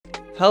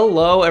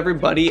Hello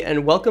everybody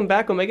and welcome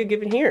back. Omega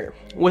Given here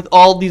with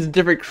all these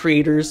different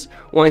creators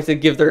wanting to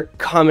give their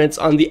comments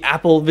on the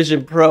Apple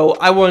Vision Pro.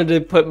 I wanted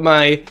to put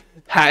my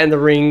hat in the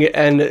ring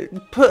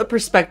and put a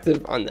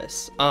perspective on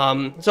this.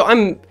 So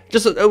I'm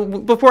just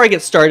before I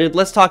get started,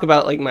 let's talk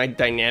about like my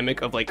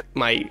dynamic of like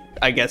my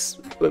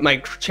my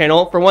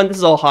channel. For one, this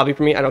is all hobby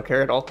for me. I don't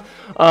care at all.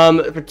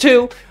 For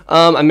two,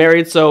 I'm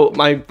married, so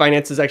my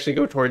finances actually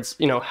go towards,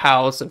 you know,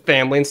 house and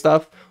family and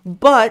stuff.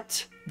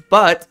 But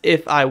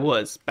if I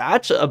was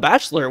a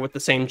bachelor with the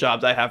same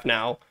jobs I have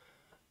now,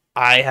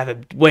 I have a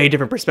way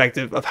different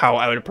perspective of how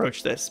I would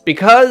approach this.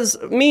 Because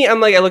me, I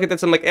look at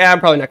this, I'm like, I'm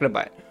probably not gonna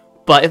buy it.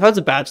 But if I was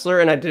a bachelor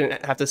and I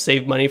didn't have to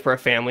save money for a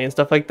family and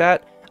stuff like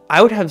that,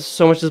 I would have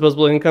so much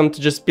disposable income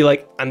to just be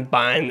like, I'm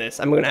buying this.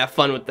 I'm gonna have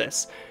fun with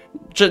this.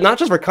 Not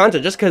just for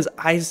content, just because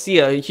I see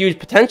a huge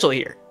potential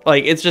here.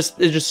 Like it's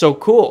just so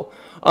cool.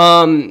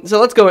 So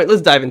let's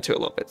dive into it a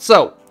little bit.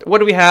 So what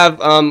do we have?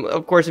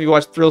 Of course, if you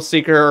watch Thrill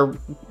Seeker or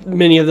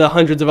many of the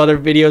hundreds of other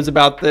videos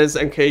about this,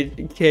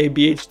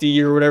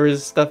 MKBHD or whatever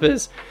this stuff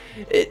is,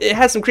 it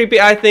has some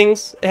creepy eye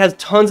things. It has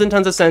tons and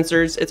tons of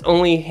sensors. It's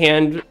only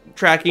hand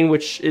tracking,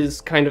 which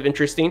is kind of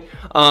interesting.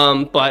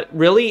 But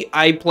really,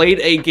 I played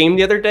a game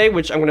the other day,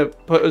 which I'm gonna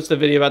post a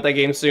video about that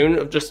game soon,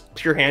 of just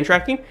pure hand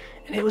tracking,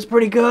 and it was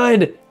pretty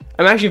good.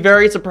 I'm actually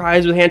very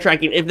surprised with hand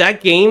tracking. If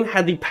that game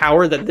had the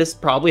power that this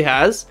probably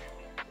has,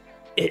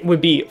 it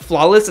would be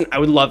flawless and I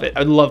would love it. I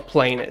would love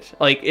playing it.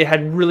 Like it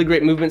had really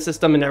great movement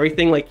system and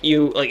everything. Like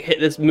you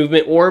hit this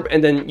movement orb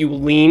and then you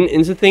lean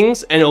into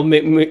things and it'll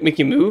make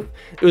you move.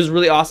 It was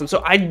really awesome.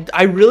 So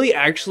I really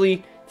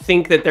actually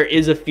think that there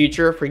is a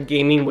future for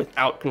gaming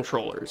without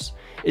controllers.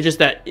 It's just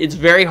that it's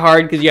very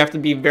hard because you have to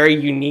be very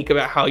unique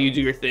about how you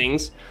do your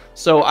things.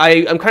 So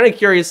I'm kind of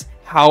curious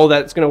how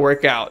that's going to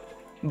work out.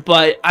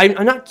 But I'm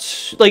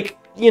not like,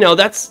 you know,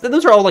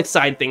 those are all like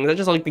side things. That's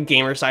just like the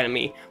gamer side of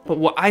me. But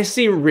what I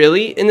see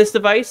really in this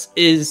device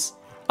is,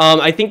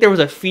 I think there was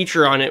a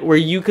feature on it where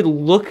you could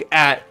look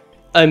at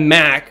a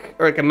Mac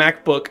or like a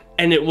MacBook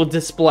and it will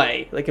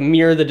display, like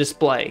mirror the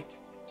display.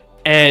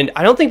 And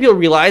I don't think people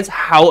realize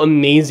how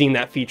amazing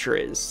that feature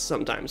is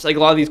sometimes. Like a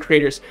lot of these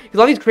creators, because a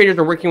lot of these creators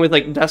are working with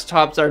like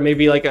desktops that are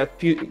maybe like a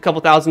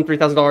couple thousand,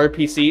 $3,000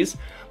 PCs.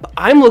 But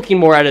I'm looking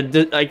more at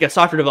a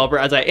software developer,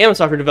 as I am a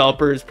software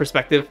developer's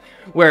perspective,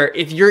 where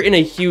if you're in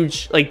a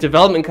huge like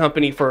development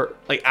company for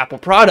like Apple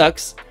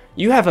products,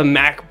 you have a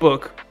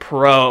MacBook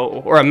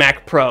Pro or a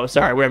Mac Pro,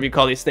 sorry, whatever you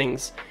call these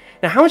things.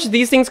 Now, how much do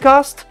these things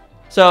cost?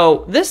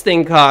 So this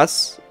thing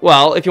costs,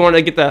 well, if you want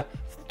to get the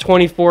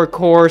 24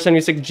 core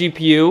 76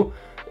 GPU,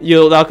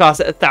 that'll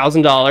cost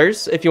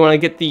 $1,000. If you want to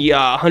get the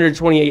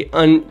 128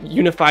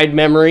 unified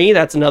memory,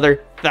 that's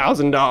another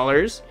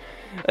 $1,000.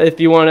 If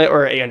you want to,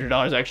 or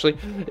 $800 actually.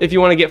 If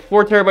you want to get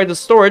 4 terabytes of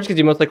storage, because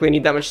you most likely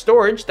need that much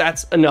storage,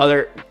 that's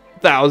another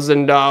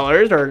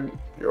 $1,000 or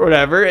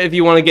whatever. If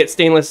you want to get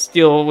stainless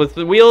steel with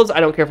the wheels, I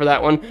don't care for that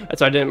one.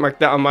 That's why I didn't mark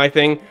that on my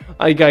thing.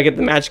 You gotta get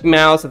the Magic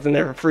Mouse, that's in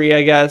there for free,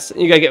 I guess.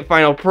 You gotta get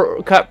Final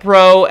Cut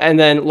Pro and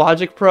then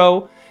Logic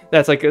Pro.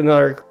 That's like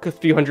another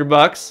few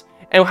 $100.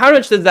 And how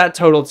much does that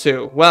total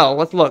to? Well,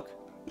 let's look.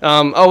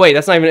 Oh wait,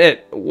 that's not even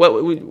it.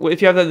 What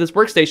if you have this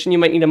workstation? You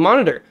might need a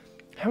monitor.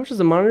 How much does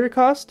a monitor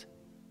cost?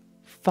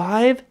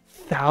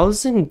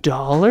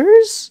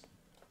 $5,000?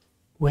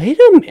 Wait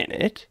a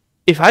minute.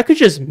 If I could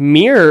just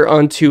mirror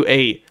onto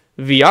a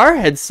VR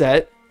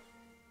headset,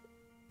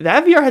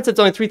 that VR headset's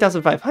only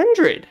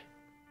 $3,500.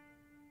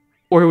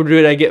 Or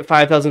would I get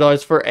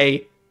 $5,000 for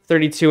a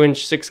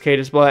 32-inch 6K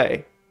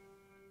display?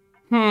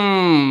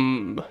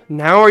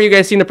 Now are you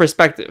guys seeing the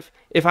perspective?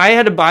 If I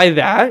had to buy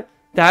that,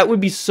 that would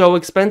be so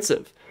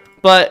expensive.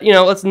 But, you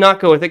know, let's not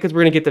go with it because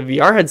we're going to get the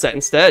VR headset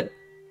instead.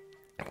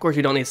 Of course,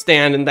 you don't need a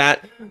stand, and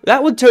that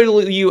would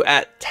total you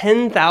at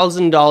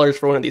 $10,000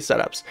 for one of these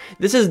setups.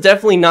 This is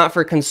definitely not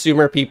for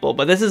consumer people,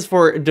 but this is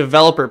for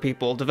developer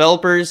people,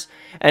 developers,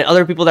 and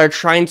other people that are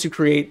trying to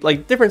create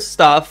like different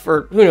stuff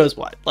or who knows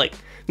what. Like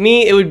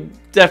me, it would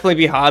definitely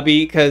be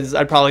hobby because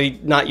I'd probably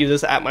not use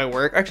this at my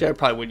work. Actually, I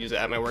probably would use it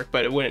at my work,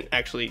 but it wouldn't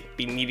actually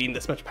be needing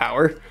this much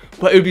power.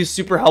 But it would be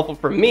super helpful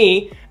for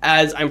me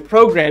as I'm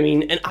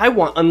programming and I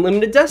want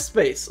unlimited desk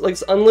space, like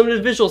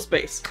unlimited visual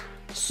space.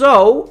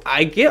 So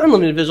I get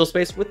unlimited visual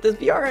space with this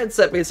VR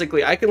headset.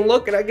 Basically, I can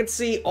look and I can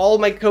see all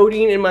my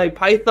coding in my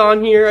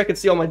Python here. I can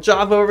see all my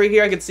Java over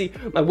here. I can see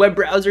my web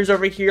browsers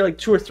over here, like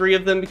 2 or 3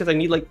 of them because I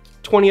need like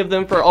 20 of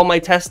them for all my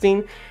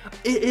testing.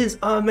 It is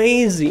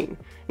amazing.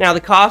 Now the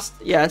cost,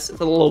 yes,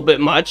 it's a little bit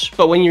much,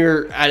 but when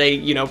you're at a,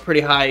 you know, pretty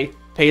high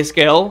pay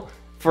scale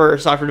for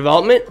software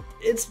development,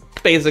 it's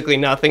basically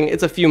nothing.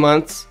 It's a few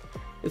months.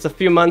 It's a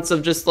few months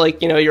of just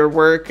like, you know, your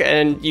work,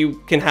 and you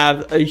can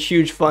have a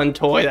huge fun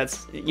toy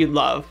you'd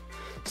love.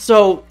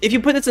 So if you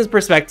put this in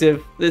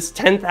perspective, this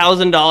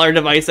 $10,000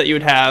 device that you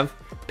would have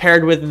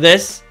paired with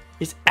this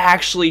is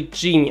actually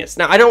genius.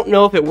 Now I don't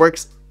know if it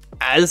works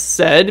as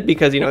said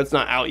because, you know, it's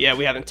not out yet.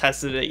 We haven't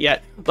tested it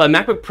yet. But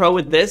MacBook Pro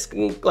with this,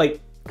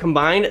 like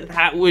combined,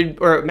 that would,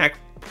 or Mac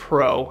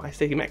Pro, I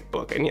say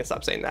MacBook, I need to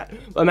stop saying that.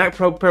 But Mac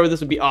Pro with this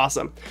would be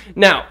awesome.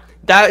 Now,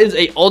 that is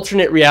a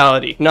alternate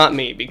reality, not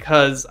me,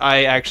 because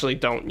I actually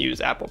don't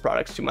use Apple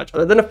products too much,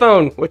 other than a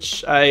phone,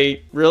 which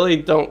I really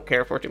don't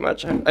care for too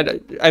much.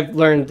 I've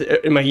learned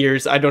in my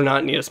years I do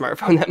not need a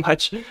smartphone that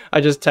much.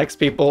 I just text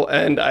people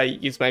and I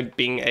use my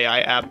Bing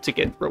AI app to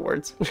get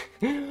rewards.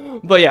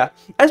 But yeah,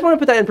 I just want to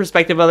put that in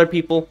perspective of other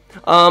people.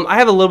 I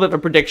have a little bit of a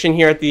prediction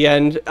here at the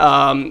end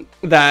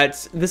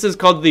that this is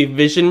called the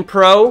Vision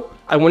Pro.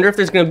 I wonder if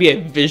there's going to be a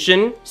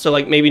Vision, so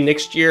like maybe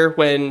next year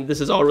when this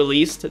is all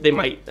released, they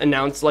might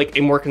announce like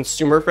a more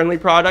consumer-friendly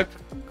product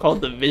called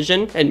the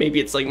Vision, and maybe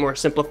it's like more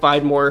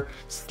simplified, more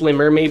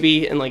slimmer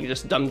maybe, and like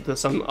just dumbed to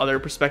some other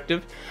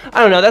perspective.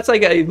 I don't know, that's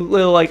like a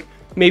little like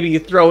maybe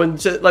throw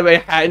into like my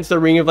hat into the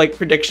ring of like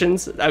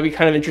predictions. That'd be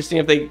kind of interesting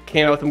if they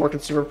came out with a more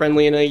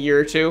consumer-friendly in a year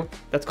or two.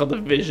 That's called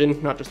the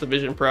Vision, not just the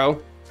Vision Pro.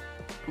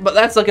 But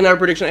that's like another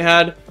prediction I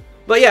had.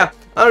 But yeah,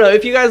 I don't know,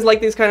 if you guys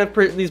like these kind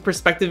of these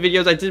perspective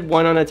videos, I did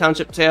one on a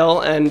Township Tale,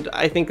 and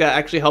I think that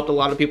actually helped a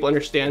lot of people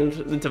understand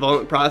the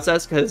development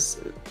process,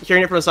 because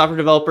hearing it from a software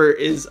developer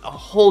is a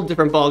whole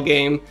different ball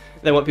game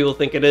than what people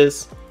think it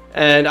is.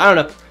 And I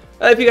don't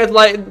know, if you guys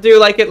do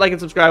like it, like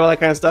and subscribe, all that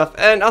kind of stuff,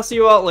 and I'll see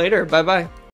you all later. Bye bye.